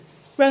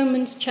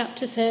Romans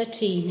chapter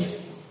 13.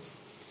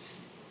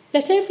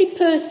 Let every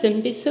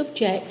person be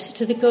subject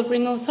to the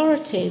governing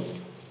authorities,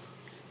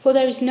 for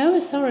there is no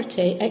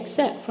authority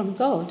except from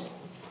God,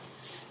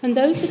 and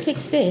those that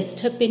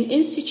exist have been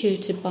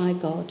instituted by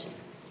God.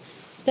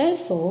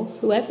 Therefore,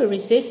 whoever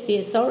resists the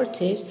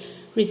authorities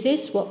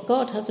resists what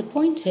God has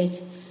appointed,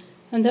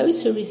 and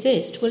those who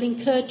resist will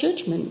incur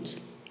judgment.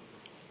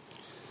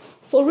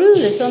 For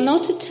rulers are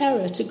not a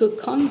terror to good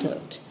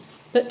conduct,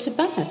 but to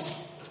bad.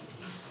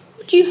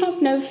 Do you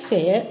have no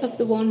fear of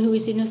the one who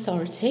is in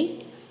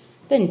authority?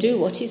 Then do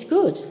what is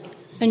good,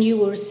 and you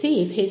will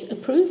receive his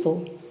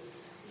approval,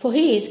 for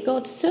he is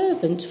God's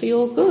servant for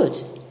your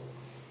good.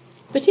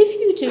 But if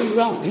you do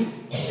wrong,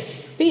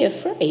 be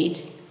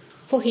afraid,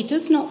 for he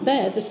does not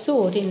bear the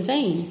sword in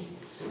vain,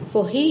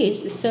 for he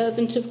is the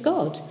servant of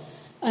God,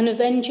 an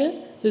avenger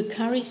who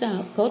carries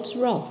out God's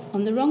wrath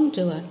on the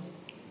wrongdoer.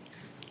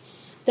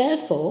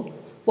 Therefore,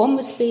 one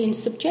must be in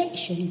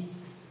subjection,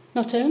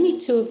 not only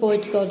to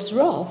avoid God's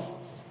wrath,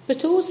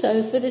 but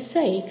also for the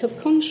sake of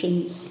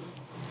conscience.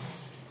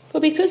 For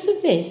because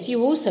of this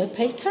you also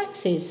pay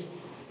taxes,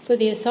 for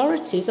the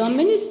authorities are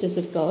ministers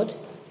of God,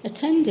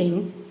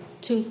 attending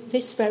to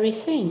this very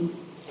thing.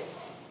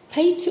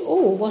 Pay to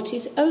all what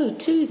is owed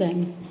to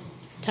them: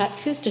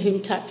 taxes to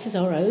whom taxes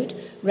are owed,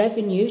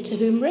 revenue to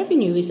whom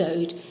revenue is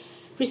owed,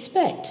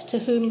 respect to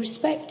whom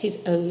respect is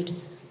owed,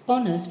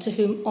 honour to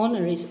whom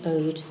honour is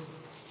owed.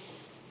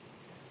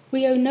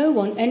 We owe no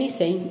one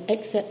anything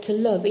except to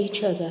love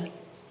each other.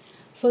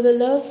 For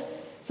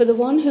the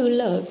one who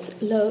loves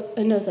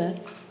another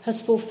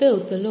has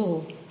fulfilled the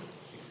law.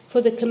 For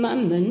the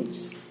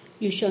commandments,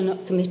 you shall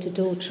not commit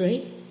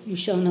adultery, you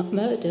shall not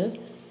murder,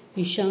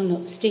 you shall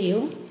not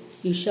steal,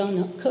 you shall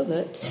not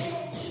covet,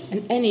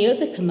 and any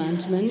other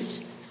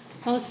commandment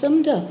are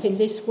summed up in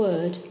this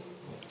word: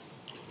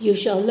 you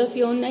shall love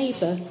your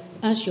neighbour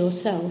as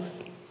yourself.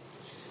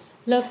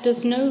 Love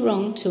does no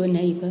wrong to a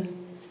neighbour.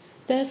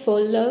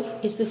 Therefore,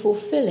 love is the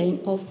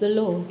fulfilling of the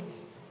law.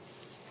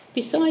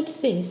 Besides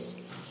this,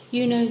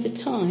 you know the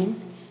time,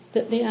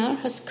 that the hour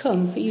has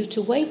come for you to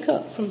wake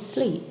up from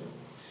sleep.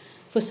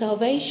 For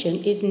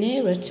salvation is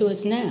nearer to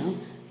us now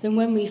than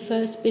when we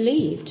first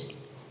believed.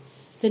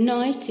 The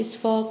night is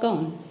far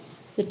gone,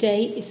 the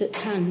day is at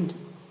hand.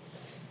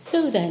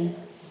 So then,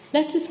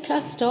 let us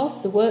cast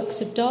off the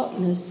works of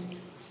darkness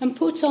and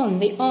put on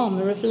the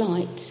armour of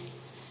light.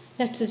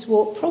 Let us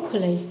walk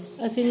properly,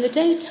 as in the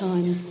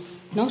daytime,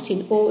 not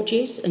in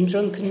orgies and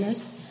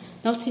drunkenness,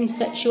 not in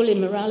sexual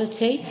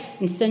immorality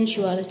and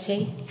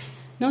sensuality,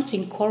 not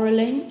in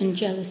quarrelling and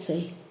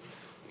jealousy,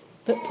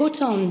 but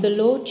put on the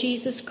Lord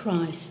Jesus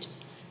Christ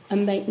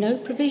and make no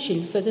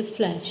provision for the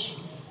flesh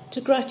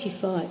to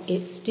gratify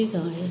its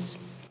desires.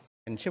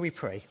 And shall we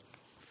pray?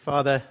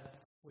 Father,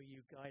 will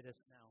you guide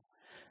us now?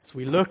 As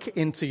we look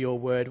into your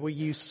word, will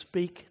you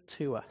speak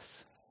to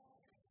us?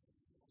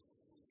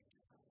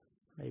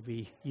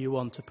 Maybe you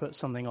want to put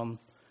something on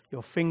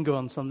your finger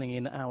on something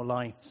in our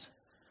lives.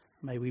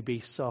 May we be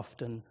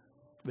soft and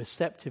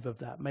receptive of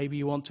that. Maybe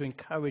you want to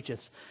encourage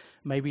us.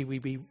 Maybe we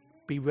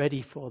be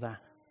ready for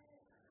that.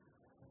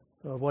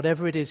 Or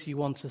whatever it is you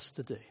want us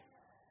to do,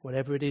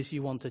 whatever it is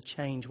you want to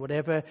change,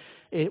 wherever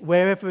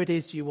it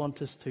is you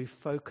want us to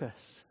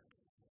focus,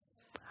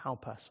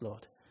 help us,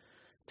 Lord,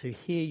 to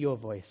hear your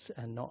voice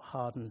and not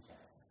harden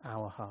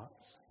our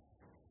hearts.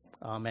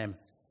 Amen.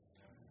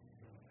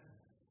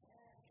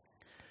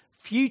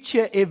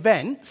 Future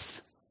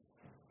events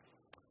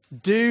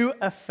do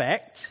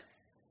affect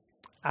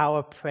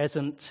our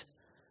present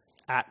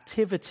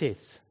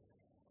activities.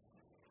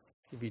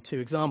 I'll give you two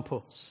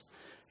examples.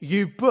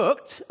 You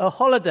booked a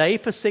holiday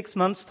for 6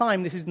 months'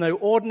 time. This is no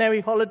ordinary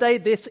holiday.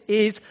 This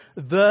is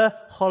the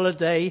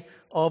holiday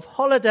of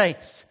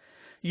holidays.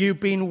 You've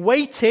been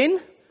waiting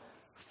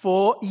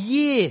for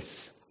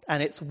years,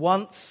 and it's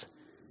once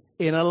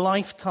in a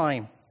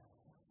lifetime.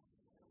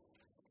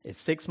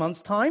 It's 6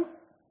 months' time,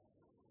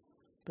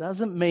 but that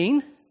doesn't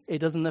mean it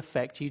doesn't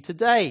affect you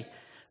today.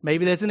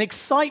 Maybe there's an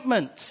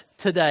excitement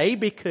today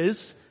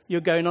because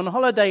you're going on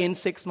holiday in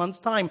 6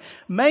 months' time.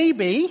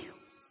 Maybe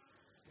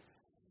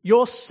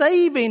you're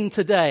saving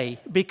today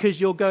because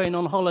you're going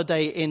on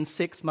holiday in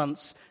 6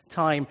 months'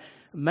 time.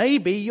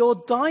 Maybe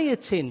you're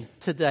dieting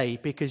today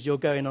because you're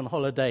going on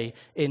holiday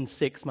in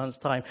 6 months'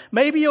 time.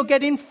 Maybe you're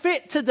getting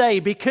fit today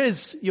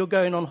because you're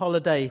going on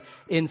holiday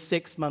in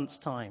 6 months'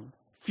 time.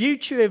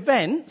 Future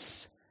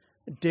events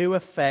do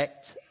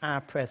affect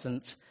our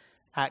present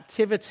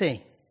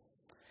activity.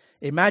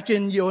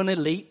 Imagine you're an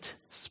elite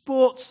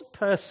sports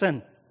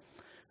person.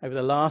 Over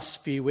the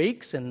last few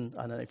weeks, and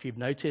I don't know if you've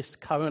noticed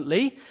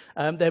currently,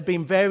 there have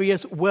been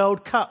various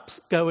World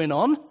Cups going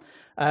on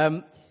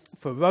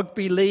for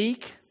rugby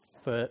league,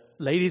 for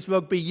ladies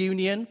rugby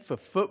union, for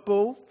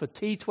football, for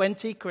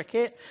T20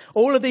 cricket.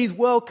 All of these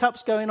World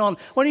Cups going on.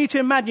 I want you to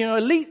imagine you're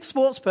an elite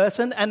sports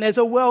person and there's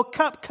a World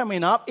Cup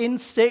coming up in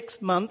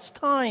 6 months'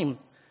 time.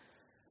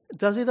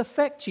 Does it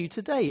affect you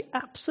today?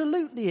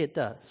 Absolutely it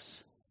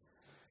does.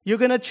 You're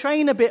going to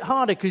train a bit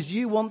harder because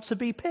you want to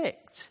be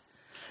picked.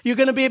 You're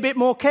going to be a bit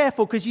more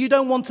careful because you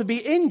don't want to be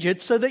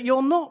injured so that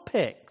you're not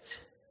picked.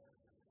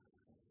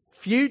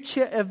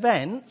 Future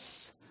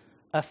events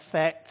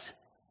affect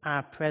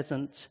our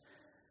present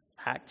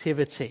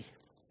activity.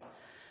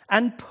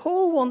 And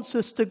Paul wants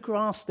us to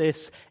grasp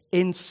this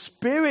in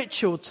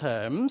spiritual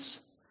terms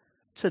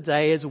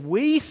today as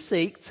we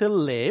seek to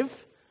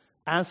live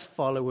as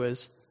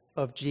followers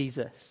of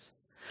Jesus.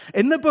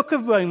 In the book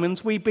of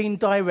Romans, we've been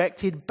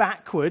directed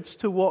backwards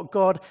to what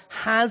God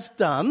has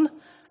done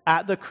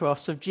at the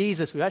cross of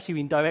Jesus. We've actually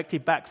been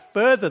directed back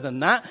further than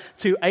that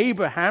to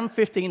Abraham,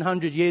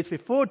 1,500 years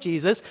before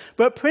Jesus.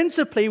 But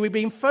principally, we've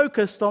been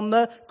focused on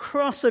the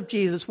cross of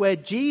Jesus, where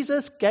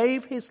Jesus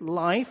gave his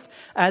life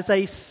as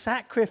a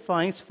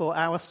sacrifice for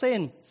our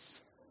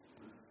sins.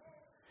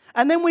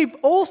 And then we've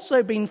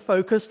also been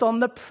focused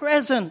on the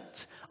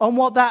present, on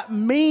what that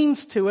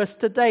means to us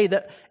today,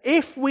 that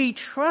if we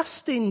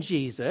trust in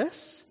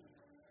Jesus,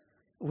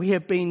 we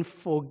have been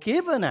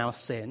forgiven our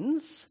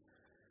sins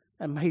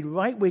and made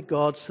right with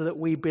God so that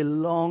we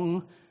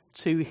belong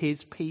to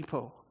his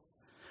people.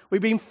 We've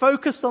been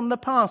focused on the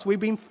past. We've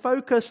been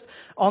focused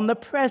on the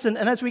present.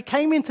 And as we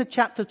came into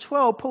chapter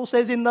 12, Paul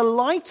says, in the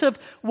light of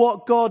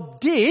what God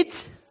did,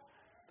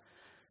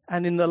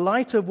 and in the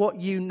light of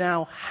what you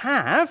now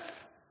have,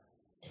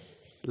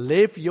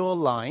 live your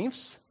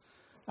lives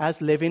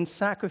as living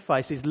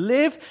sacrifices.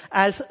 Live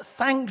as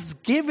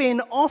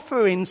thanksgiving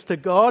offerings to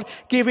God,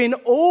 giving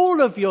all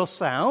of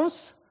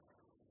yourselves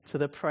to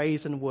the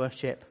praise and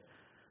worship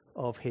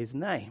of his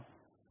name.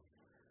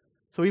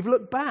 So we've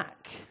looked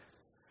back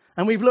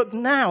and we've looked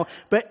now,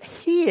 but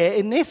here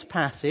in this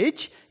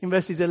passage, in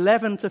verses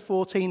 11 to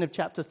 14 of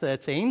chapter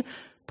 13,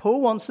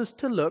 Paul wants us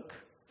to look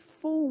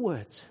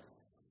forward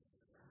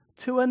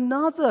to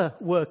another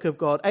work of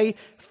God, a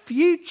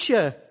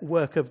future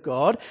work of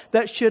God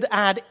that should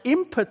add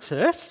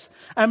impetus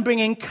and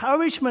bring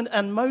encouragement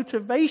and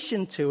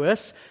motivation to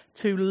us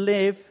to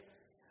live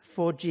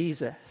for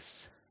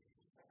Jesus.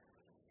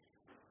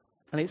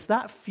 And it's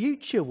that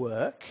future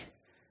work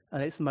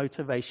and its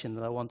motivation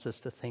that I want us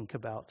to think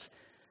about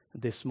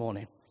this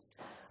morning.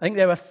 I think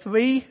there are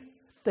three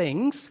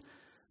things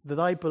that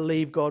I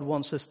believe God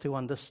wants us to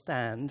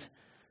understand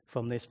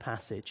from this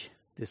passage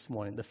this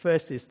morning. The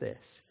first is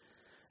this.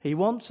 He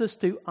wants us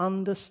to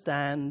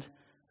understand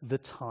the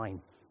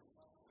time,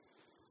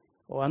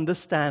 or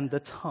understand the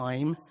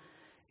time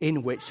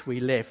in which we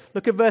live.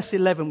 Look at verse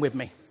 11 with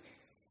me.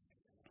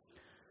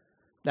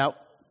 Now,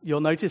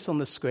 you'll notice on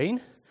the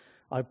screen,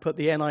 I put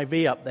the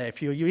NIV up there.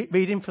 If you're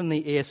reading from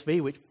the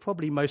ESV, which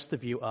probably most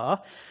of you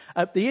are,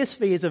 the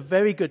ESV is a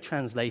very good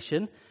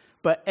translation,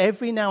 but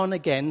every now and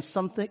again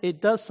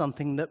it does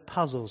something that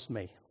puzzles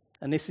me.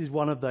 And this is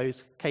one of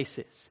those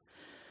cases.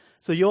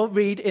 So you'll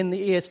read in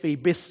the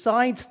ESV,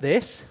 besides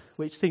this,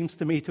 which seems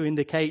to me to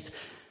indicate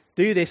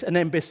do this, and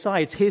then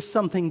besides, here's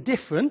something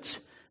different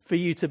for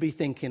you to be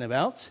thinking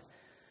about.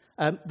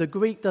 The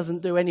Greek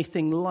doesn't do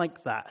anything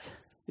like that.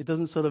 It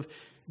doesn't sort of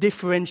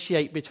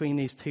differentiate between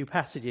these two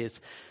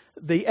passages.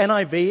 The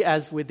NIV,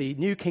 as with the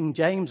New King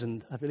James,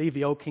 and I believe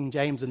the Old King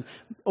James, and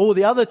all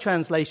the other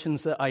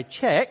translations that I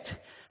checked,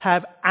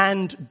 have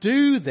 "and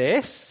do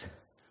this,"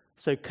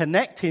 so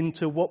connecting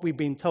to what we've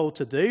been told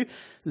to do,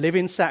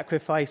 living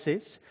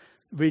sacrifices,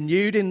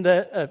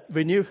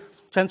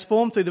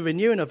 transformed through the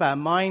renewing of our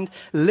mind,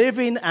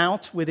 living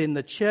out within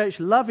the church,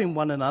 loving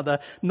one another,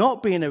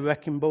 not being a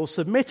wrecking ball,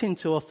 submitting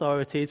to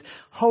authorities,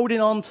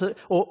 holding on to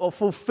or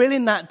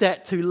fulfilling that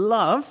debt to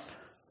love.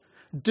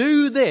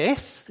 Do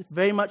this,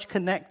 very much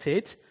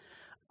connected,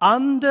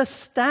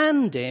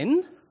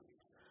 understanding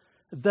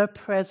the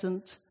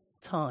present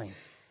time.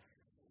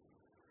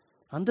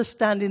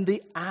 Understanding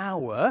the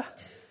hour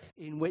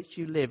in which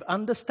you live.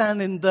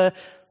 Understanding the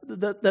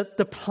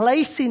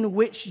place in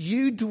which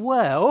you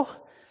dwell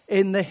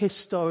in the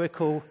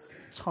historical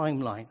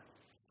timeline.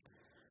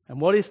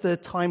 And what is the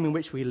time in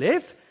which we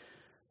live?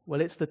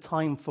 Well, it's the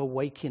time for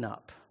waking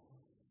up.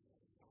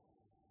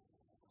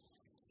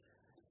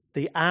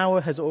 The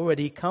hour has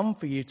already come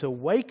for you to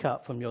wake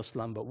up from your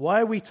slumber.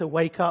 Why are we to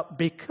wake up?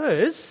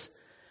 Because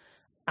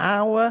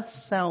our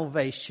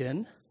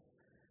salvation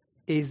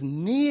is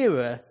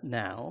nearer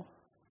now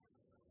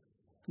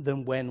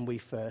than when we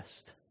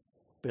first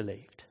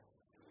believed.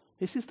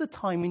 This is the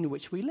time in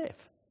which we live.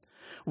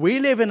 We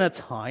live in a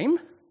time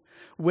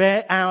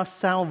where our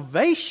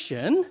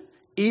salvation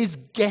is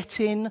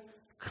getting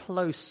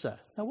closer.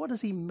 Now, what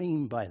does he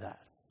mean by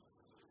that?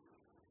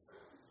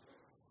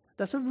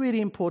 That's a really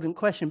important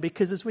question,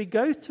 because as we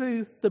go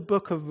through the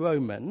book of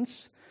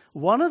Romans,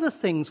 one of the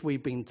things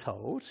we've been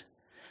told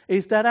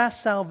is that our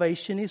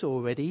salvation is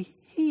already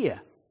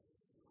here.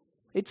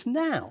 It's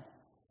now.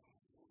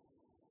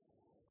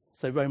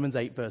 So Romans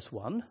 8 verse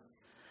 1,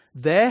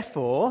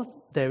 therefore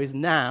there is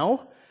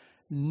now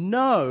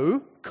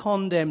no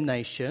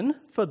condemnation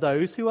for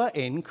those who are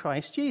in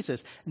Christ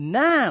Jesus.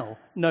 Now,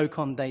 no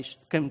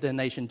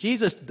condemnation.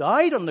 Jesus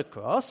died on the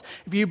cross.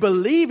 If you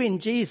believe in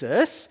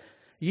Jesus,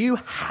 you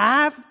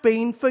have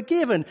been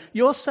forgiven.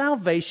 Your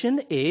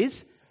salvation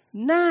is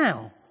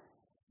now.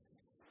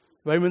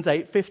 Romans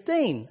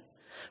 8:15.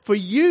 For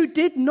you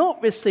did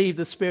not receive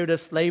the spirit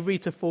of slavery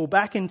to fall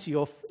back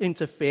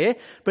into fear,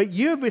 but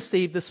you have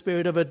received the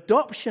spirit of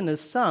adoption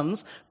as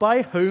sons,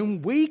 by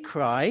whom we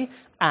cry,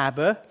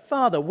 Abba,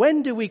 Father.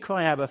 When do we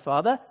cry, Abba,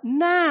 Father?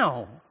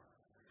 Now.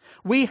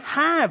 We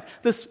have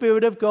the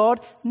Spirit of God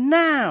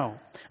now.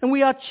 And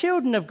we are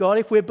children of God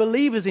if we're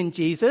believers in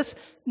Jesus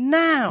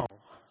now.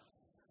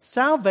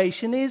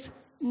 Salvation is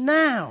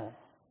now.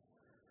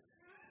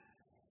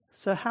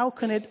 So how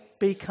can it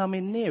be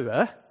coming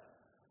nearer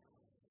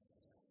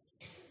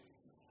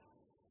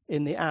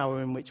in the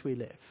hour in which we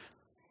live?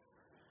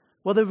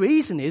 Well, the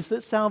reason is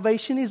that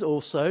salvation is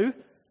also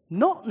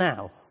not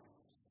now.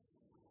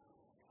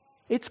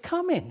 It's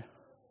coming.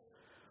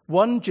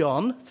 1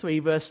 John 3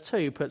 verse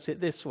 2 puts it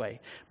this way.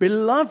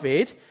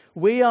 Beloved,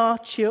 we are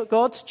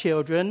God's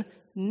children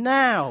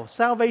now.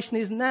 Salvation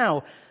is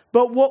now.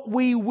 But what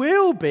we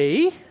will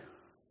be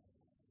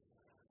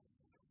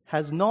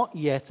has not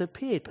yet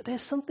appeared. But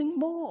there's something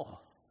more.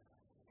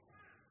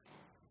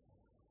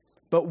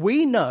 But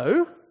we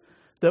know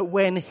that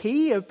when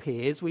he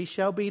appears, we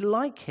shall be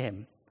like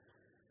him,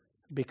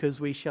 because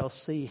we shall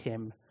see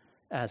him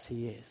as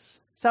he is.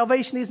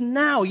 Salvation is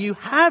now. You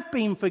have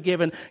been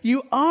forgiven.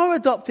 You are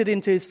adopted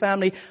into his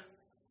family.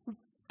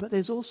 But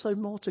there's also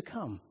more to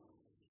come.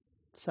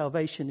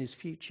 Salvation is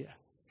future.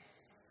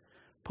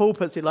 Paul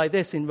puts it like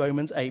this in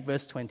Romans 8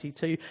 verse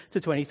 22 to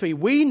 23.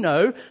 We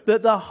know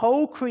that the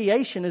whole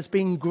creation has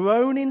been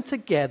groaning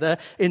together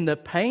in the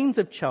pains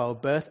of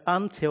childbirth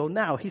until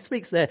now. He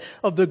speaks there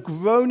of the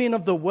groaning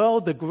of the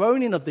world, the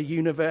groaning of the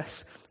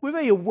universe. We're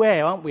very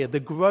aware, aren't we, of the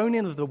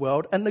groaning of the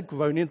world and the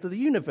groaning of the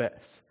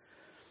universe.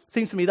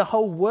 Seems to me the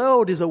whole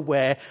world is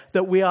aware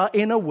that we are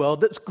in a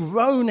world that's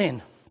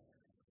groaning.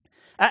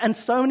 And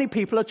so many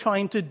people are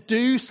trying to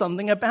do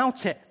something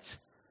about it.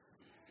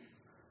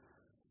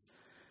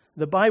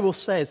 The Bible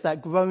says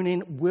that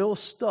groaning will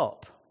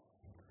stop.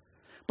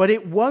 But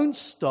it won't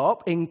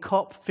stop in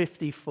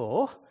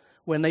COP54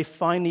 when they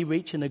finally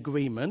reach an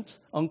agreement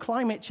on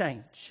climate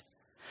change.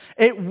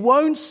 It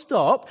won't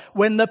stop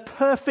when the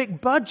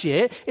perfect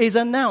budget is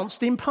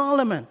announced in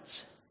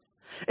Parliament.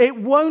 It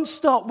won't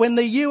stop when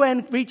the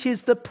UN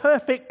reaches the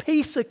perfect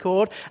peace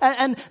accord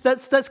and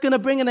that's going to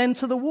bring an end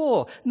to the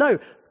war. No,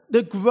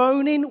 the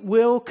groaning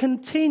will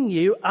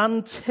continue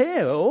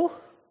until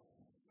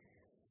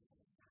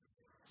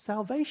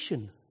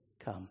salvation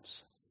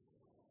comes.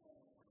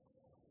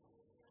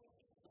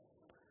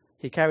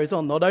 He carries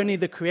on, not only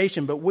the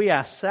creation, but we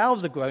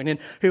ourselves are groaning,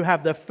 who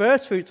have the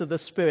first fruits of the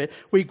Spirit.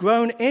 We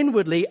groan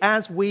inwardly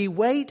as we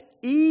wait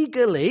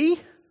eagerly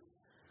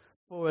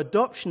for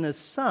adoption as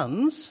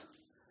sons,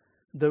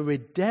 the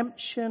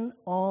redemption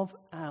of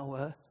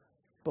our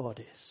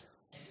bodies.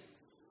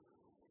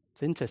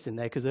 It's interesting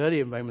there, because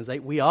earlier in Romans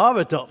 8, we are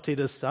adopted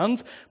as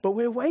sons, but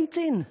we're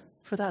waiting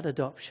for that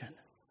adoption.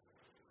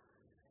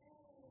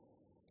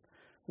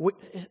 I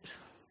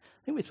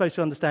think we're supposed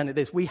to understand it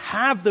this. We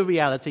have the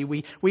reality,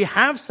 we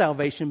have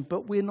salvation,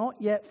 but we're not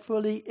yet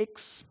fully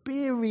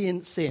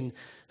experiencing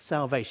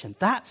salvation.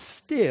 That's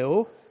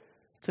still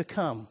to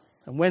come.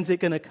 And when's it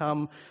going to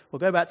come? We'll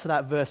go back to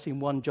that verse in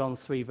 1 John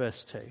 3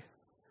 verse 2.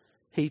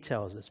 He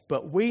tells us,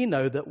 but we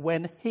know that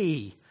when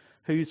he,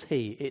 who's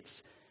he?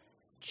 It's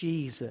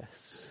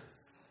Jesus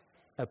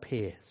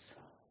appears.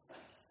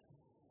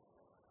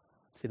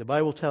 See, the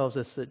Bible tells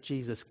us that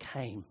Jesus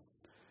came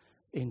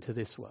into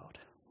this world.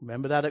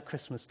 Remember that at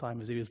Christmas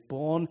time, as he was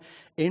born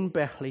in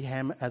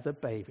Bethlehem as a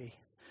baby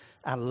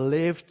and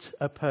lived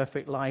a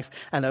perfect life.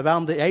 And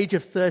around the age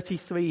of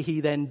 33,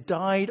 he then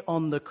died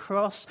on the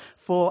cross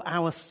for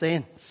our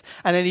sins.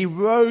 And then he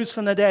rose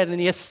from the dead and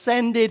he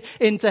ascended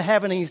into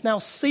heaven. And he's now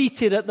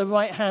seated at the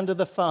right hand of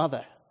the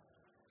Father.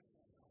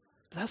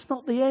 But that's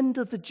not the end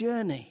of the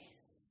journey.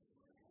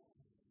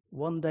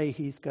 One day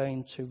he's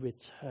going to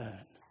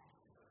return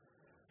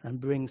and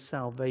bring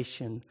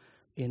salvation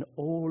in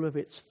all of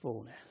its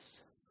fullness.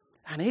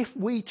 And if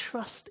we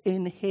trust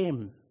in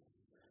him,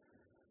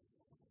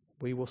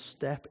 we will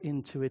step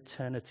into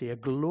eternity, a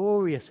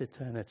glorious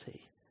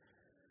eternity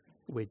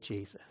with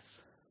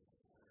Jesus.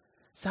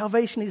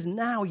 Salvation is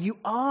now. You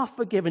are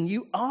forgiven.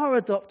 You are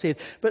adopted.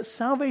 But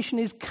salvation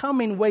is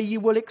coming where you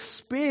will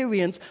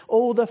experience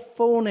all the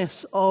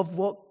fullness of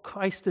what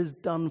Christ has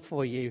done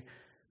for you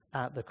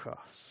at the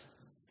cross.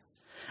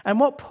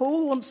 And what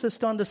Paul wants us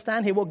to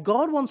understand here, what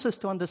God wants us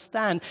to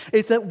understand,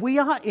 is that we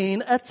are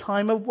in a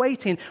time of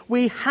waiting.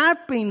 We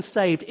have been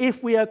saved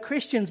if we are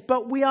Christians,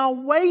 but we are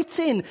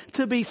waiting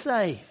to be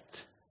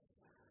saved.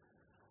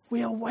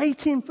 We are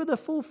waiting for the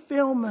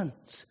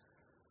fulfillment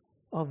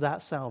of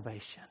that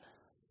salvation.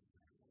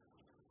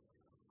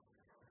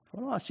 I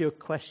want to ask you a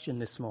question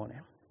this morning.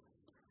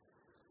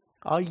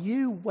 Are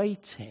you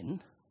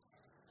waiting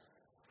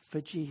for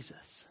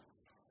Jesus?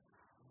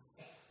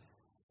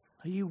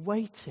 Are you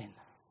waiting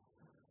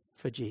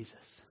for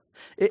Jesus?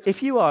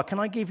 If you are, can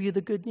I give you the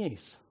good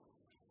news?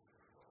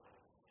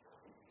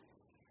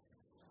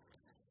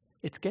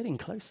 It's getting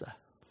closer.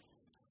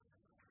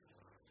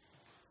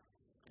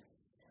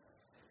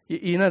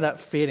 You know that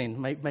feeling,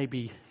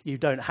 maybe you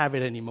don't have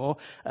it anymore.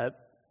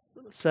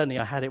 Certainly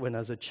I had it when I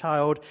was a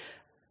child,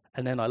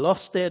 and then I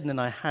lost it, and then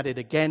I had it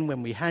again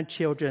when we had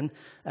children,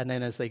 and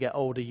then as they get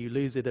older you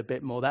lose it a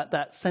bit more.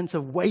 That sense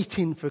of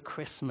waiting for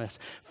Christmas.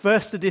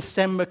 1st of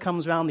December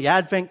comes around, the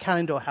Advent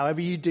calendar, or however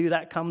you do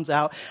that, comes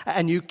out,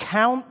 and you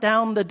count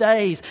down the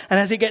days, and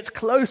as it gets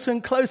closer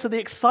and closer, the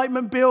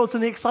excitement builds,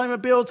 and the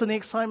excitement builds, and the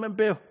excitement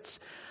builds.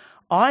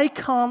 I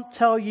can't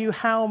tell you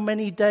how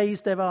many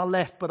days there are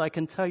left, but I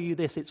can tell you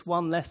this, it's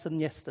one less than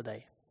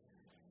yesterday.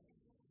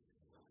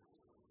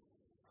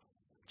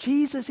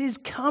 Jesus is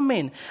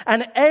coming,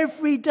 and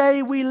every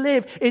day we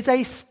live is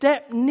a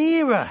step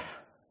nearer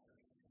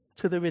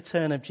to the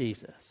return of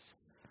Jesus.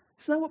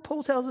 Isn't that what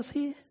Paul tells us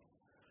here?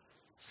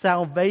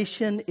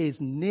 Salvation is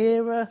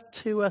nearer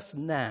to us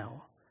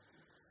now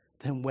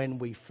than when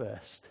we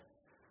first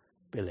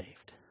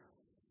believed.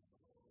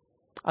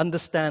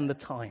 Understand the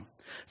time.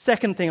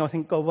 Second thing I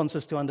think God wants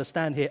us to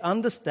understand here,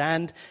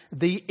 understand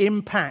the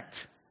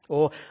impact,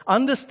 or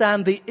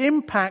understand the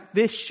impact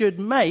this should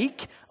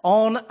make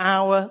on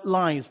our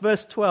lives.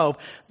 Verse 12,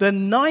 the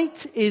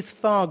night is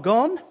far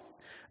gone,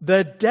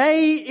 the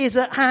day is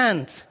at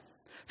hand.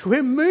 So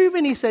we're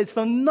moving, he says,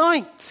 from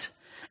night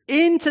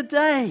into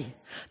day.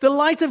 The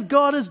light of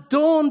God has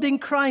dawned in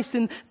Christ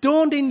and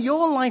dawned in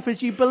your life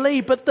as you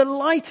believe, but the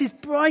light is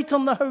bright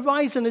on the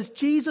horizon as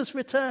Jesus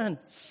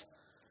returns.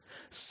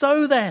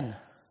 So then,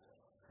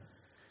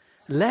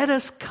 let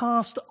us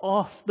cast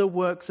off the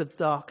works of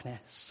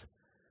darkness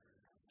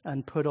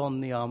and put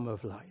on the armor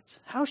of light.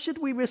 How should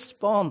we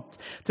respond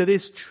to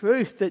this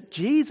truth that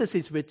Jesus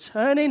is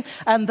returning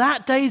and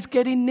that day is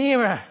getting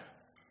nearer?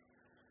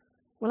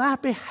 Well, our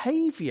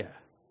behavior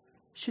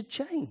should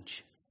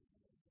change.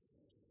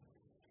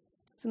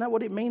 Isn't that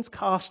what it means?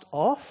 Cast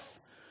off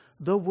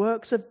the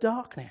works of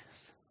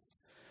darkness.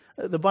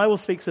 The Bible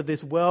speaks of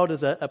this world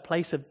as a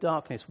place of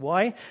darkness.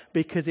 Why?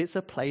 Because it's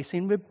a place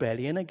in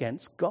rebellion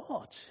against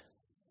God.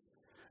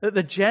 That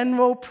the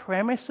general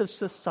premise of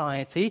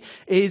society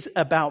is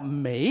about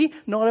me,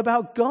 not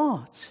about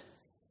God.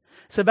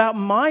 It's about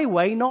my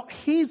way, not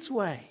His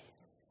way.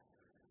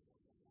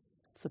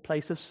 It's a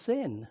place of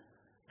sin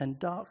and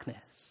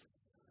darkness.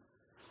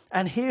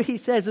 And here he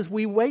says, as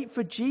we wait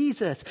for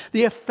Jesus,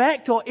 the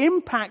effect or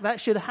impact that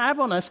should have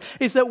on us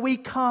is that we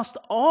cast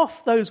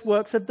off those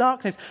works of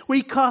darkness.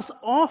 We cast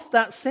off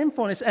that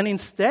sinfulness, and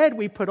instead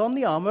we put on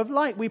the armor of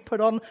light. We put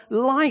on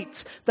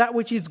light, that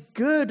which is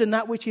good and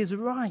that which is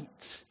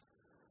right.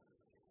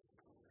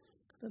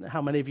 I don't know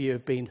how many of you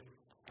have been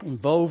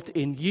involved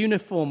in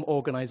uniform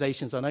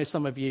organizations. I know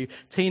some of you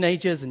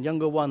teenagers and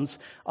younger ones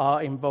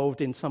are involved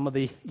in some of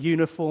the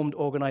uniformed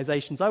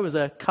organizations. I was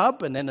a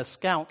cub and then a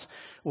scout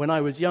when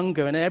I was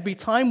younger, and every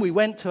time we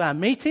went to our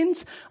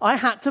meetings, I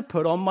had to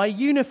put on my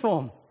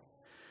uniform.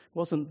 It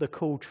wasn't the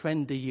cool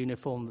trendy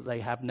uniform that they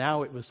have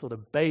now. It was sort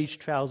of beige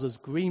trousers,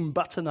 green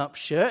button-up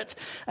shirt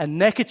and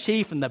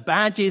neckerchief and the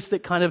badges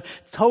that kind of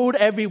told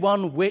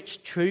everyone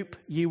which troop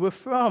you were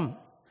from.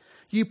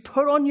 You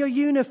put on your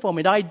uniform.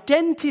 It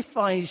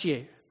identifies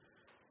you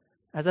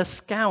as a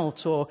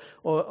scout or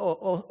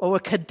a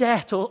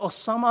cadet or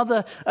some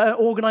other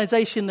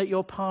organization that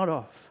you're part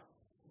of.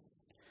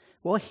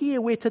 Well,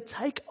 here we're to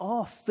take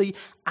off the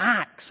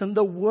acts and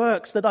the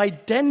works that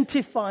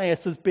identify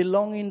us as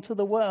belonging to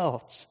the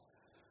world.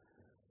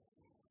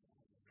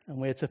 And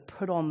we're to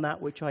put on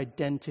that which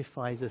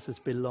identifies us as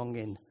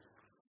belonging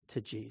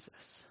to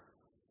Jesus.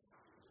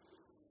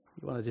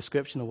 You want a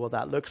description of what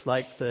that looks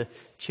like? The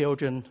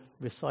children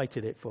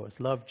recited it for us.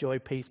 Love, joy,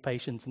 peace,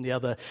 patience, and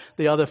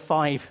the other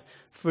 5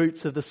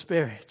 fruits of the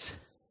Spirit.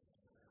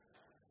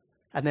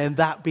 And then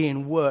that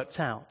being worked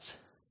out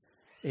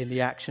in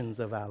the actions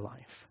of our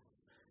life.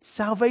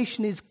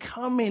 Salvation is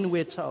coming,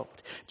 we're told.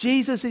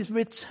 Jesus is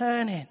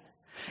returning.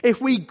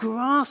 If we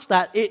grasp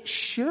that, it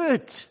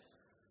should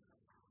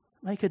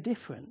make a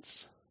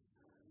difference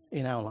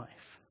in our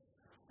life.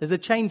 There's a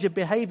change of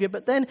behavior,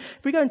 but then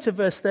if we go into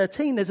verse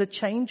 13, there's a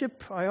change of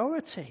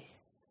priority.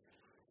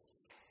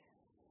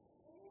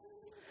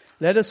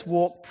 Let us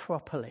walk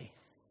properly,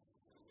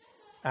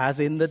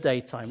 as in the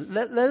daytime.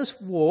 Let us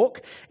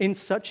walk in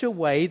such a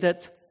way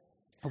that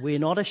we're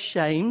not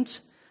ashamed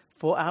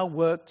for our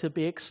work to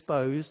be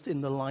exposed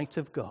in the light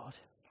of God.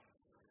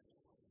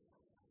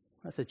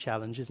 That's a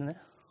challenge, isn't it?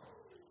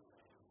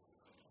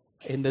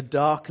 In the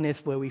darkness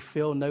where we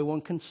feel no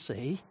one can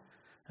see,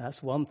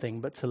 that's one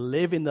thing, but to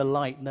live in the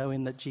light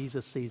knowing that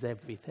Jesus sees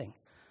everything,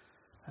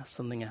 that's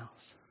something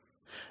else.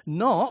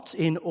 Not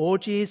in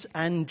orgies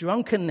and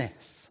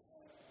drunkenness.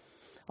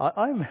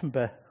 I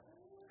remember,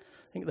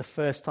 I think the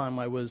first time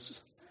I was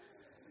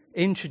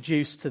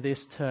introduced to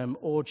this term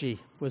orgy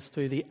was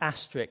through the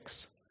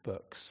Asterix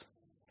books.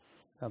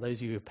 Now those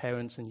of you who are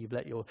parents and you've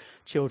let your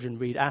children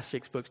read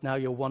Asterix books, now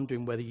you're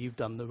wondering whether you've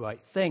done the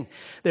right thing.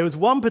 There was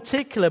one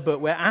particular book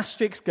where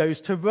Asterix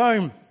goes to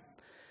Rome.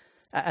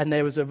 And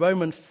there was a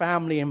Roman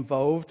family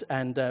involved,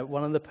 and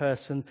one of the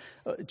person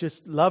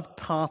just loved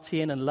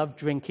partying and loved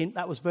drinking.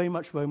 That was very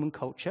much Roman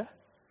culture.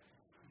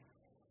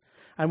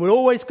 And would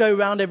always go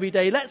around every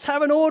day, let's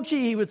have an orgy,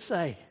 he would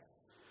say.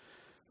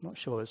 Not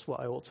sure it's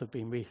what I ought to have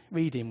been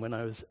reading when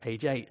I was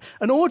age 8.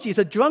 An orgy is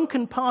a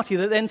drunken party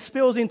that then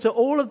spills into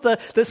all of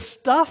the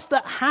stuff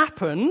that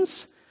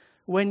happens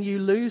when you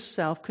lose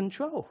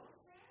self-control.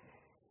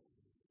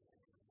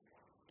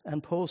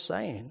 And Paul's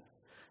saying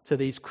to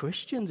these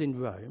Christians in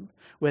Rome,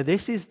 where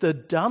this is the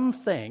done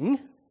thing,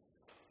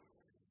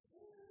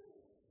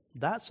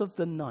 that's of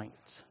the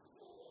night.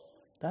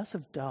 That's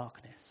of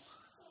darkness.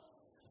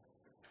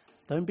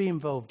 Don't be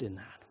involved in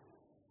that.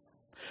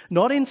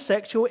 Not in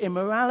sexual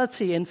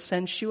immorality and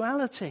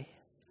sensuality.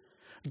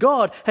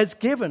 God has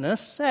given us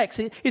sex.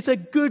 It's a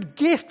good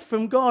gift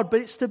from God,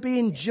 but it's to be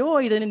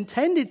enjoyed and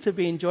intended to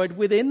be enjoyed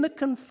within the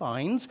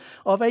confines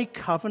of a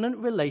covenant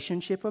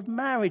relationship of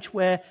marriage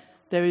where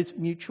there is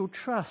mutual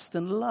trust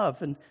and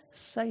love and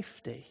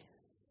safety.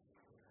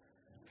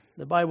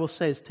 The Bible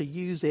says to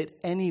use it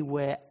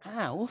anywhere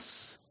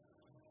else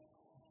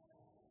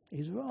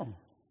is wrong.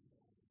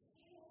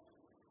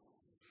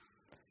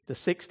 The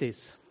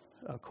 60s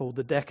are called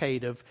the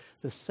decade of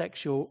the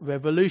sexual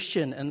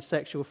revolution and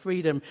sexual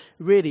freedom.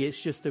 Really, it's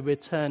just a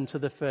return to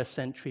the first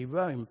century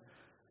Rome,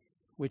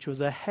 which was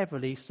a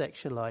heavily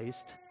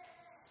sexualized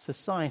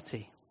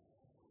society.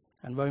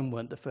 And Rome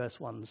weren't the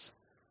first ones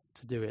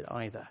to do it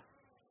either.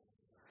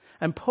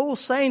 And Paul's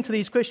saying to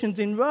these Christians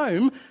in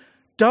Rome,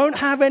 don't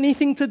have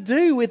anything to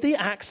do with the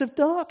acts of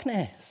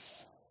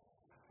darkness.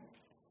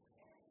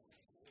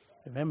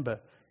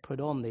 Remember,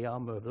 put on the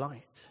armor of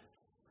light.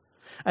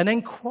 And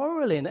then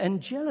quarreling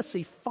and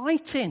jealousy,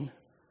 fighting,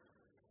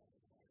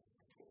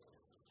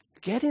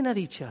 getting at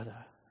each other,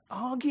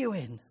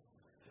 arguing.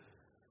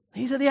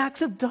 These are the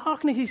acts of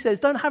darkness, he says.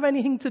 Don't have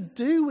anything to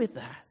do with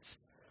that.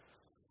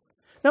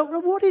 Now,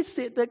 what is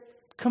it that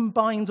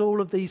combines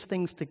all of these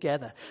things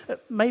together?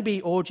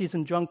 Maybe orgies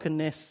and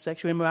drunkenness,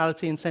 sexual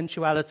immorality and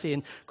sensuality,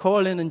 and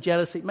quarreling and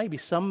jealousy. Maybe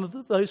some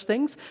of those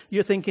things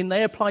you're thinking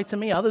they apply to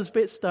me, others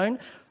bits don't.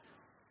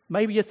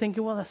 Maybe you're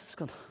thinking, well, that's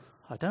gone.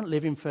 I don't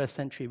live in first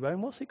century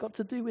Rome. What's it got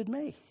to do with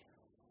me?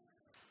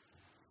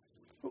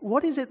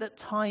 What is it that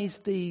ties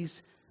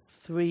these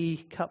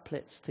three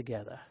couplets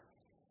together?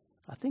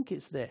 I think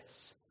it's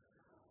this.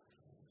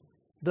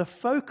 The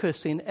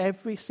focus in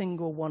every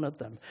single one of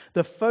them,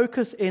 the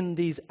focus in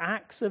these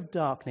acts of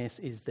darkness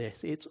is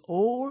this. It's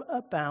all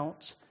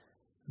about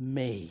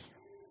me.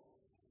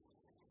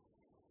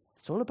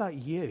 It's all about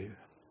you.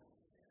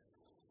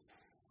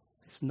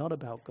 It's not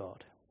about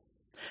God.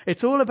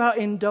 It's all about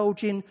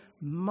indulging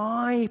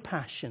my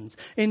passions,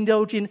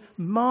 indulging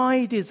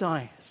my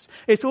desires.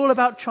 It's all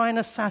about trying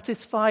to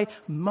satisfy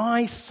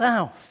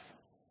myself.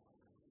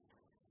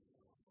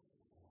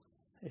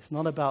 It's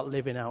not about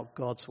living out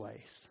God's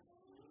ways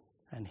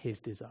and his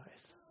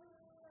desires.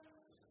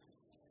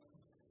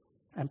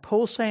 And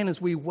Paul's saying as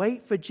we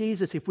wait for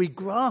Jesus, if we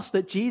grasp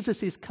that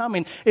Jesus is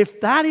coming,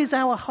 if that is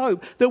our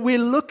hope, that we're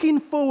looking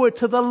forward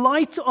to the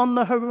light on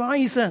the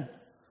horizon,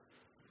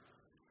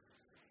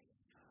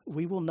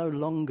 we will no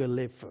longer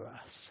live for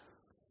us.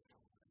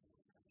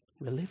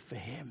 We'll live for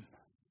him.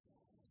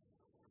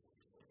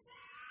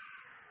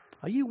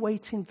 Are you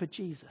waiting for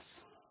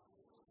Jesus?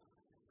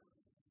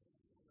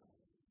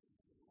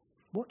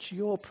 What's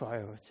your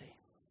priority?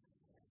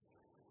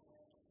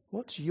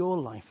 What's your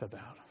life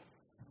about?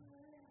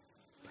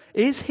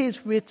 Is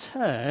his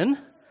return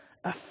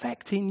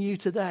affecting you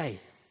today?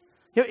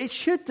 You know, it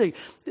should do.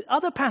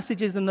 Other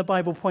passages in the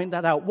Bible point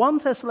that out. 1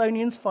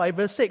 Thessalonians 5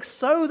 verse 6.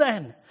 So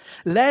then,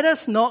 let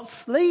us not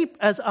sleep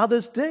as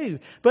others do,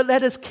 but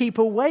let us keep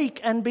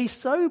awake and be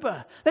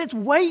sober. Let's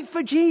wait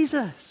for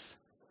Jesus.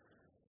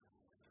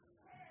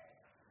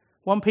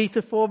 1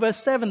 Peter 4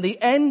 verse 7.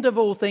 The end of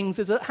all things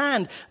is at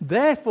hand.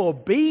 Therefore,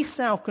 be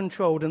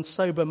self-controlled and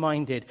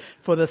sober-minded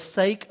for the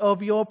sake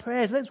of your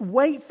prayers. Let's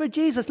wait for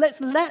Jesus. Let's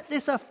let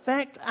this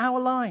affect our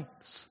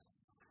lives.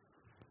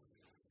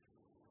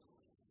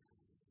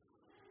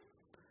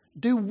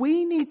 Do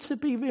we need to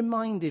be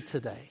reminded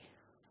today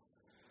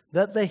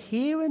that the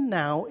here and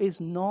now is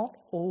not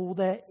all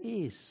there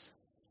is?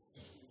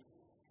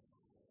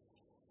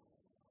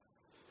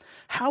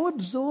 How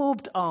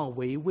absorbed are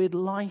we with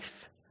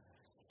life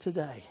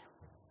today?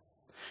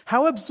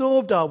 How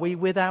absorbed are we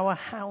with our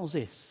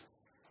houses,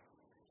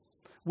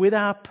 with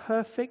our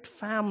perfect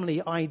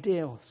family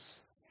ideals?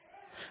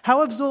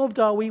 How absorbed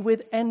are we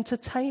with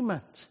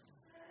entertainment?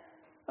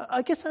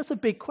 I guess that's a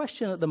big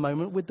question at the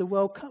moment with the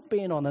World Cup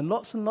being on and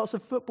lots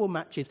of football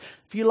matches.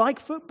 If you like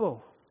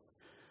football,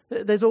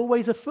 there's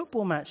always a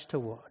football match to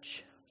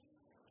watch.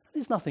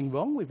 There's nothing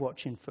wrong with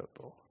watching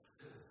football.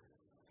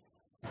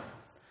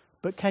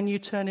 But can you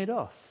turn it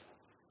off?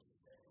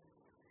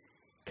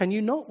 Can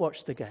you not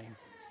watch the game?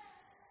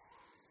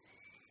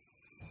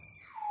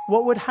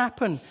 What would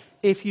happen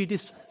if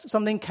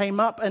something came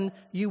up and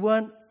you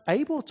weren't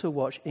able to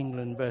watch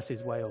England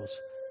versus Wales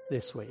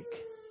this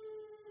week?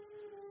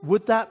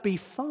 Would that be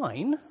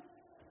fine,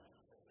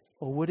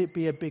 or would it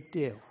be a big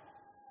deal?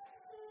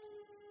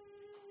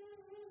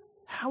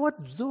 How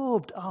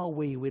absorbed are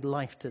we with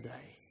life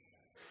today?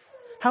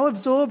 How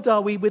absorbed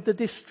are we with the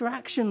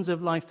distractions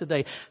of life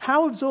today?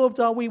 How absorbed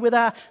are we with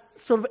our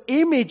sort of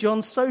image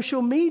on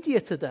social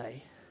media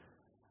today?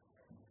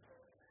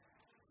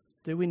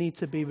 Do we need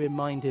to be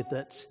reminded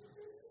that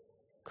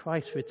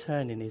Christ's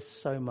returning is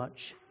so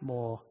much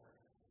more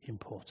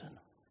important?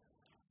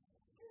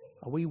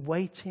 Are we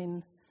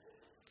waiting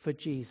for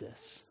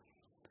Jesus,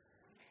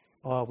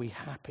 or are we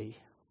happy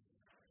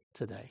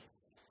today?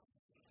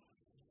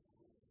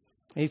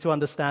 We need to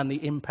understand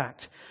the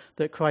impact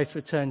that Christ's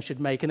return should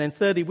make. And then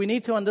thirdly, we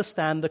need to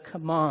understand the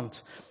command.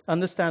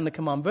 Understand the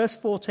command. Verse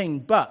 14,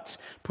 but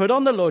put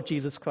on the Lord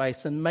Jesus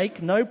Christ and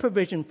make no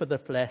provision for the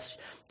flesh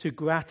to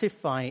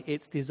gratify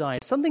its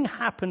desires. Something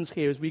happens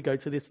here as we go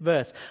to this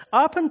verse.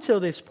 Up until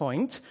this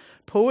point,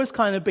 Paul has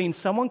kind of been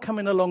someone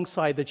coming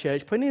alongside the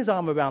church, putting his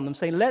arm around them,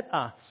 saying, let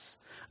us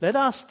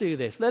do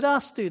this, let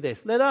us do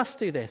this, let us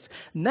do this.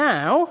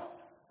 Now,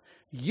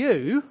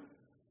 you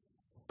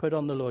put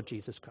on the Lord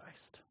Jesus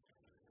Christ.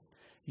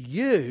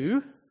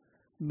 You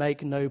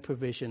make no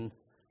provision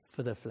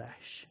for the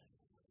flesh.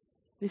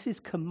 This is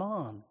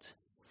command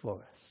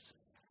for us.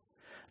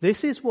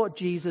 This is what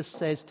Jesus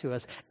says to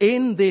us.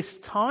 In this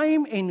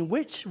time in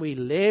which we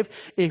live,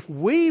 if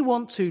we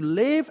want to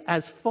live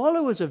as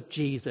followers of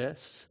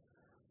Jesus,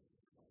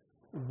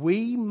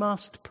 we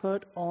must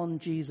put on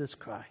Jesus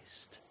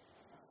Christ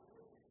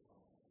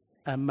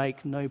and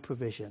make no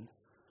provision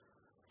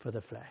for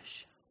the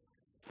flesh.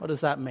 What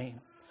does that mean?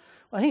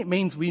 I think it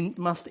means we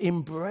must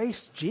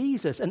embrace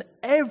Jesus and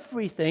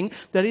everything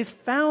that is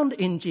found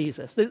in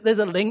Jesus. There's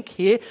a link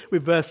here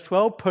with verse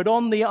 12, put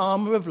on the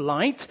armor of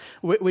light,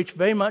 which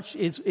very much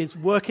is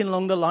working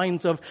along the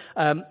lines of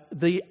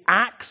the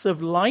acts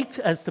of light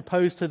as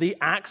opposed to the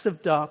acts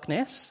of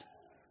darkness.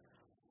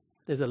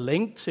 There's a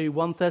link to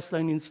 1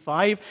 Thessalonians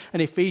 5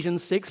 and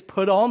Ephesians 6,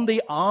 put on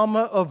the armor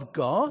of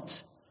God.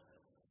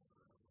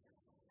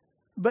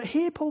 But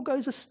here Paul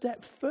goes a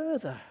step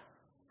further.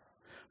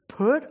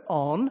 Put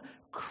on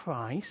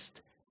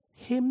Christ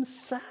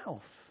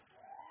himself.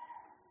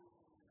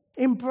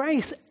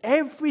 Embrace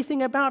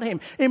everything about him.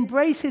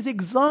 Embrace his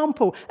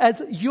example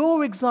as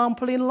your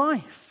example in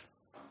life.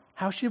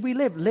 How should we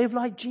live? Live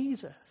like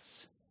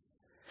Jesus.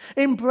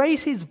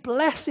 Embrace his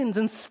blessings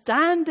and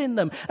stand in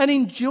them and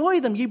enjoy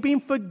them. You've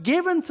been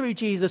forgiven through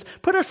Jesus.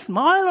 Put a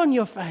smile on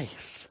your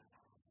face.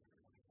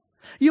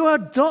 You are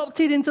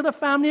adopted into the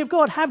family of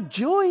God. Have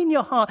joy in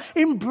your heart.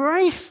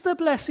 Embrace the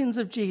blessings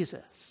of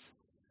Jesus.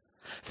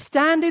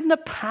 Stand in the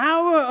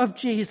power of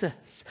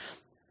Jesus.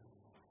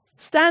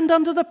 Stand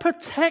under the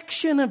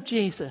protection of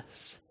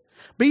Jesus.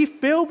 Be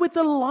filled with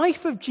the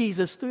life of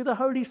Jesus through the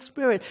Holy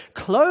Spirit.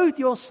 Clothe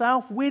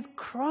yourself with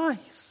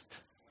Christ.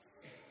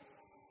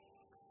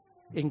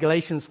 In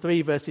Galatians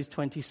 3 verses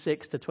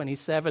 26 to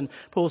 27,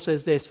 Paul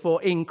says this,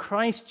 for in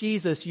Christ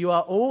Jesus you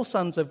are all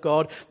sons of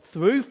God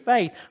through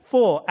faith.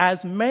 For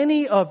as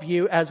many of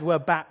you as were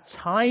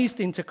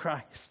baptized into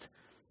Christ.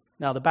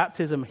 Now, the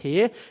baptism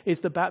here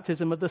is the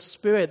baptism of the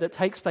Spirit that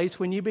takes place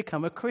when you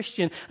become a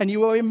Christian and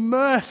you are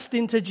immersed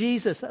into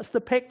Jesus. That's the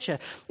picture.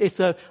 It's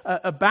a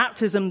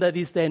baptism that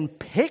is then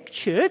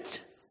pictured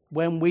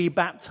when we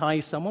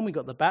baptize someone. We've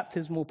got the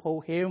baptismal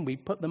pole here and we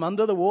put them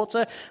under the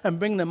water and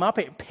bring them up.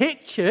 It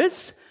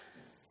pictures,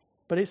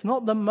 but it's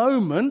not the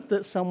moment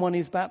that someone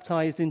is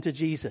baptized into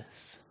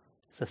Jesus.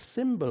 It's a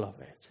symbol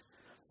of it.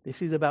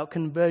 This is about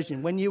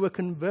conversion. When you were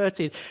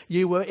converted,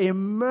 you were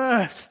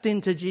immersed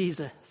into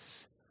Jesus.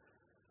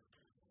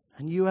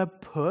 And you have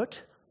put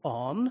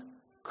on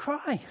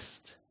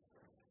Christ.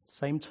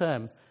 Same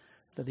term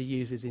that he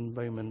uses in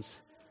Romans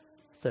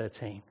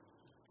 13.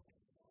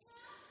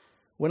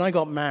 When I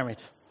got married,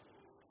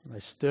 I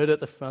stood at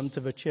the front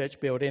of a church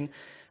building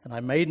and I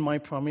made my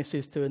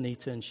promises to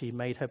Anita and she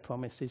made her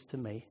promises to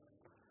me.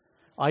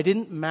 I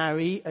didn't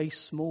marry a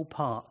small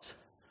part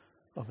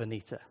of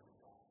Anita.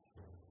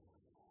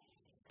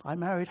 I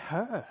married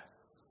her.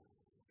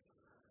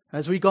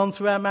 As we've gone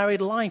through our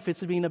married life,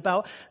 it's been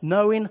about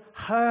knowing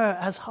her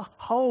as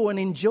whole and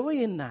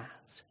enjoying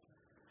that.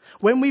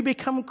 When we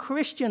become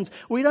Christians,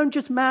 we don't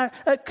just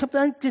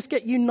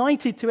get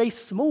united to a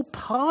small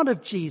part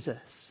of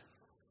Jesus.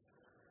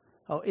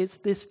 Oh, it's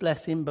this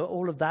blessing, but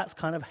all of that's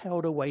kind of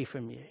held away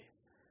from you.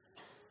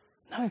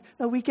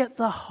 No, we get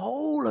the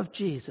whole of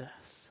Jesus.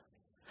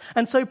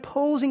 And so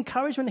Paul's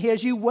encouragement here,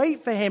 as you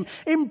wait for him,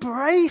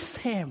 embrace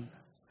him.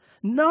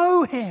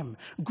 Know him,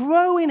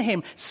 grow in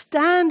him,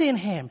 stand in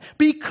him,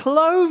 be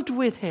clothed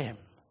with him.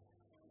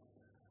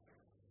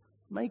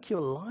 Make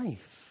your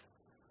life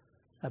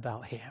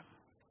about him.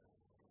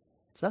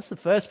 So that's the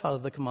first part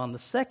of the command. The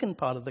second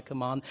part of the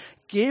command,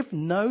 give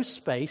no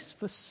space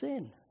for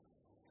sin.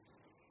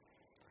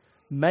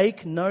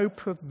 Make no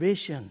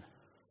provision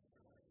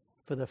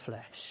for the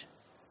flesh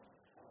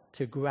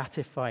to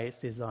gratify its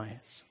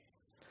desires.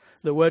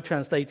 The word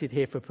translated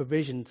here for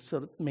provision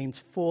sort of means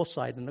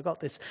foresight, and I've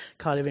got this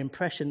kind of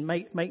impression.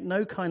 Make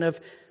no kind of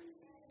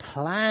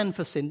plan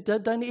for sin.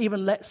 Don't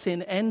even let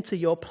sin enter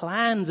your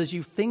plans as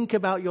you think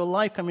about your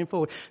life coming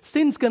forward.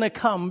 Sin's going to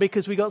come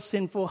because we got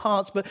sinful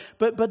hearts,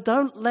 but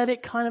don't let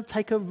it kind of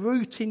take a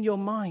root in your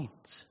mind.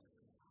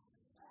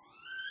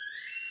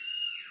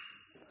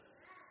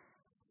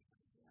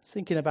 I was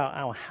thinking about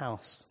our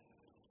house.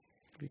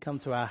 If you come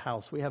to our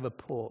house, we have a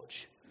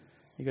porch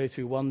You go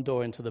through one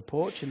door into the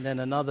porch and then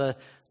another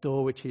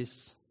door which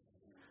is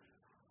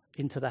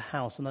into the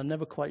house. And I'm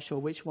never quite sure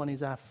which one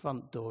is our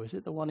front door. Is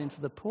it the one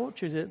into the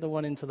porch or is it the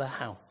one into the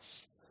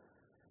house?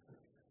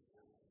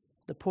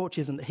 The porch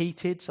isn't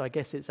heated, so I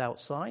guess it's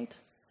outside.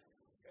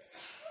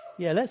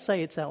 Yeah, let's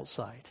say it's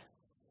outside.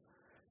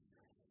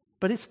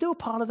 But it's still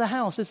part of the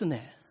house, isn't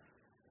it?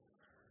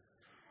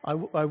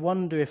 I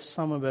wonder if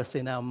some of us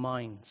in our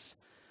minds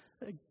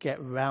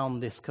get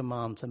round this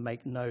command to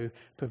make no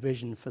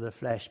provision for the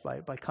flesh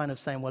by kind of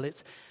saying, well,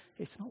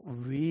 it's not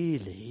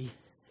really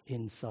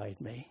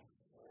inside me.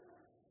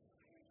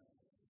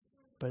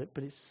 But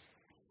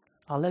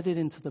I'll let it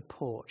into the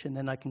porch and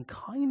then I can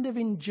kind of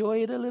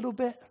enjoy it a little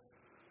bit.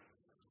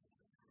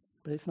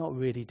 But it's not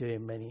really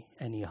doing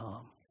any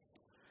harm.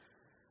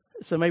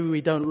 So maybe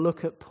we don't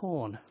look at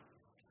porn,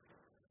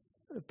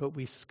 but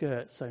we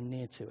skirt so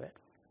near to it.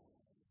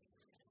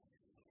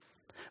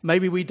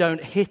 Maybe we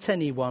don't hit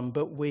anyone,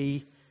 but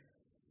we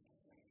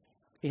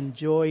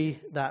enjoy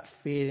that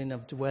feeling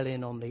of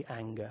dwelling on the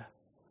anger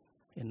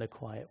in the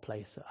quiet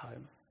place at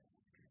home.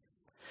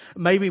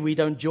 Maybe we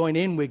don't join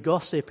in with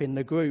gossip in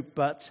the group,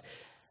 but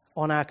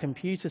on our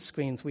computer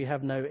screens we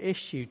have no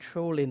issue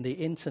trawling the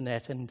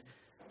internet and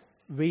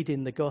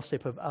reading the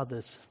gossip of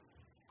others,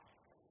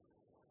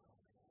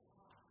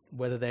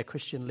 whether they're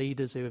Christian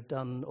leaders who have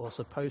done or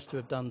supposed to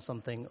have done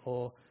something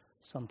or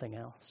something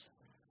else.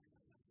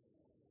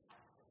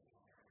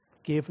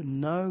 Give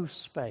no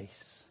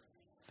space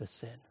for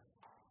sin.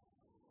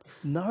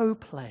 No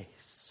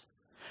place.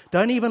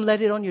 Don't even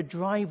let it on your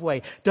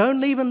driveway.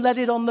 Don't even let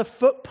it on the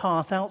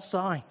footpath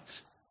outside.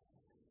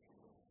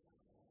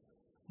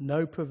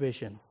 No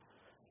provision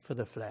for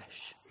the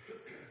flesh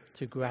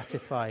to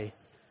gratify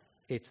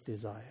its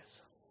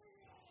desires.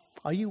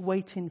 Are you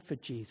waiting for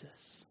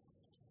Jesus?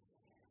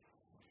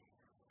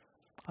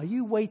 Are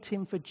you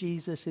waiting for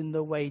Jesus in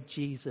the way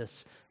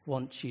Jesus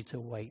wants you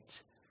to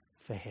wait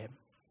for him?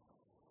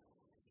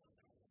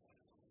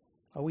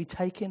 Are we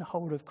taking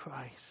hold of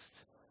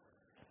Christ?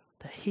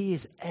 That he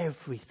is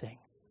everything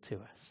to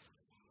us?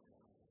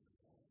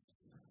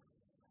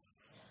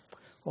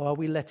 Or are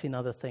we letting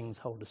other things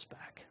hold us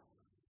back?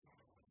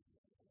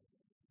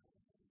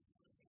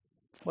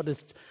 What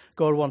does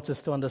God want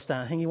us to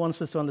understand? I think he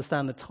wants us to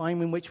understand the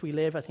time in which we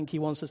live. I think he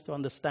wants us to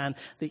understand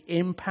the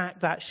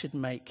impact that should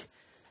make.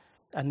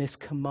 And this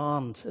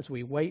command as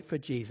we wait for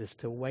Jesus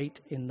to wait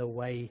in the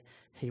way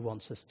he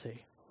wants us to.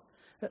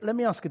 Let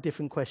me ask a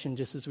different question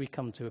just as we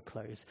come to a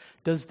close.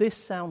 Does this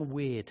sound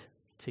weird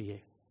to you?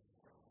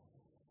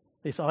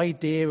 This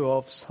idea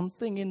of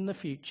something in the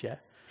future,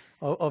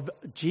 of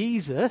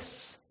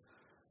Jesus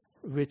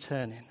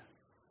returning.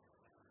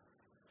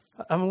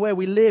 I'm aware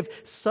we live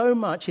so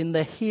much in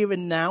the here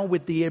and now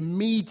with the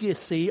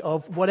immediacy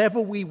of whatever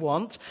we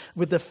want,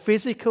 with the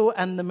physical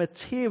and the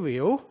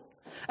material.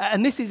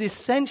 And this is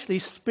essentially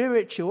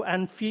spiritual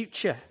and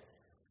future.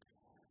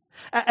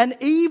 And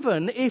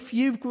even if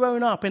you've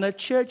grown up in a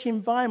church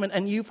environment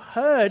and you've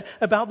heard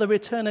about the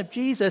return of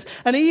Jesus,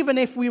 and even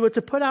if we were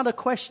to put out a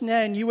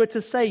questionnaire and you were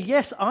to say,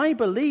 yes, I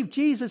believe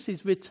Jesus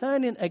is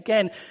returning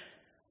again,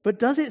 but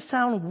does it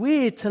sound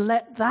weird to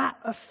let that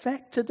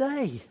affect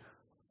today?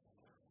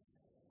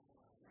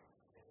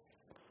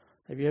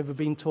 Have you ever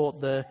been taught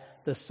the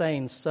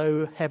saying,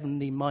 so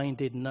heavenly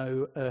minded,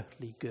 no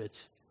earthly good?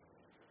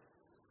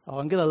 Oh,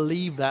 I'm going to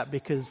leave that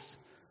because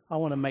I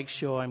want to make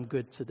sure I'm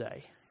good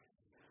today.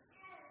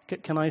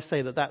 Can I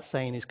say that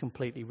saying is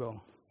completely wrong?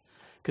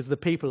 Because the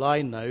people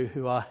I know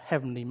who are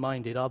heavenly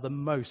minded are the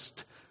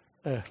most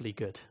earthly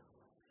good.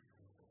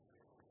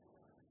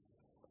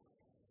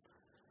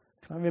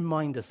 Can I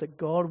remind us that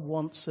God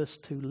wants us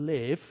to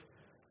live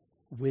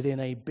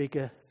within a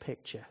bigger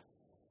picture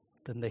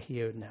than the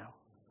here and now?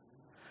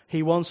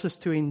 He wants us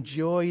to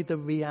enjoy the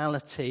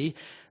reality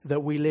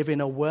that we live in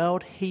a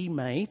world he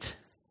made.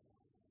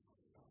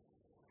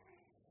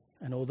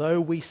 And although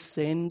we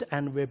sinned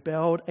and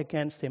rebelled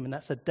against him, and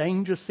that's a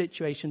dangerous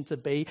situation to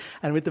be,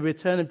 and with the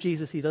return of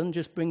Jesus, he doesn't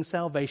just bring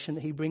salvation,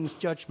 he brings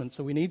judgment.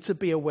 So we need to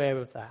be aware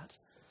of that.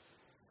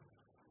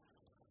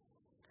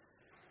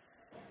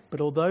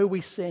 But although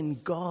we sin,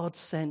 God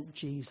sent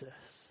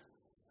Jesus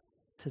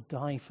to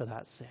die for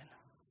that sin.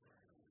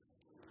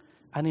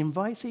 And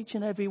invites each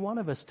and every one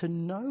of us to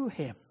know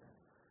him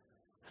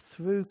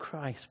through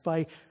Christ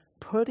by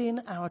putting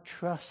our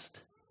trust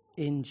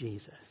in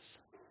Jesus.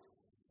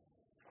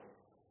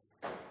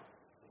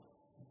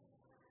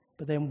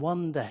 But then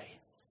one day,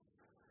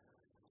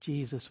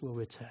 Jesus will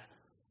return.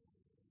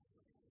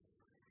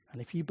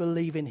 And if you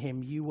believe in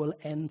him, you will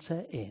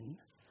enter in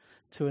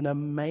to an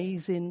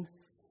amazing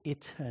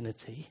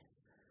eternity.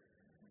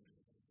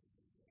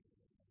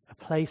 A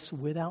place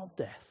without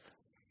death.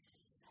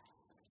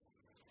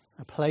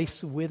 A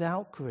place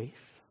without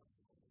grief.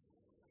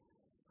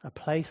 A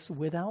place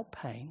without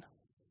pain.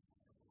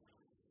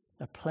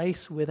 A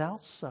place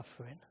without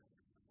suffering.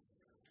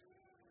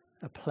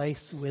 A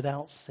place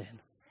without sin.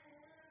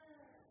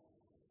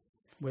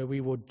 Where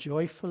we will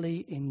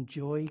joyfully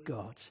enjoy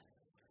God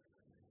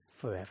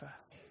forever.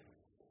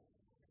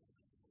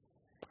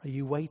 Are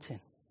you waiting?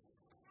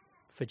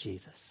 for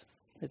Jesus.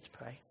 Let's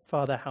pray.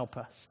 Father, help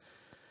us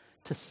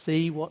to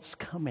see what's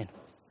coming,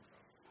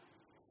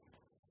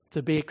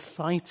 to be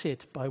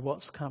excited by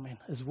what's coming,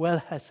 as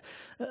well as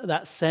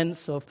that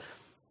sense of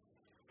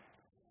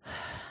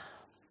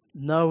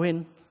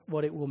knowing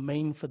what it will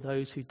mean for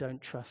those who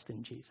don't trust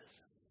in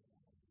Jesus.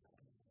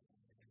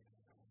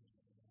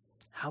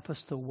 Help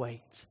us to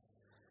wait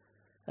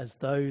as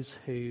those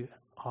who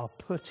are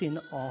putting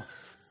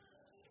off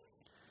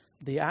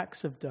the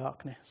acts of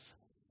darkness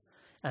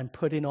and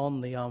putting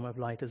on the armor of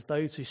light, as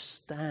those who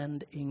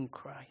stand in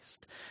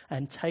Christ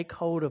and take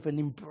hold of and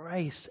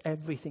embrace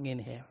everything in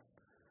here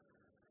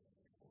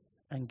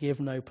and give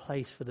no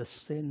place for the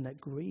sin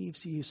that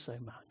grieves you so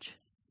much,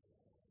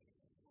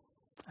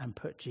 and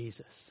put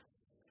Jesus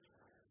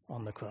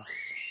on the cross.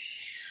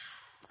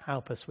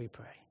 Help us, we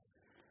pray.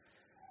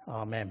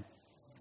 Amen.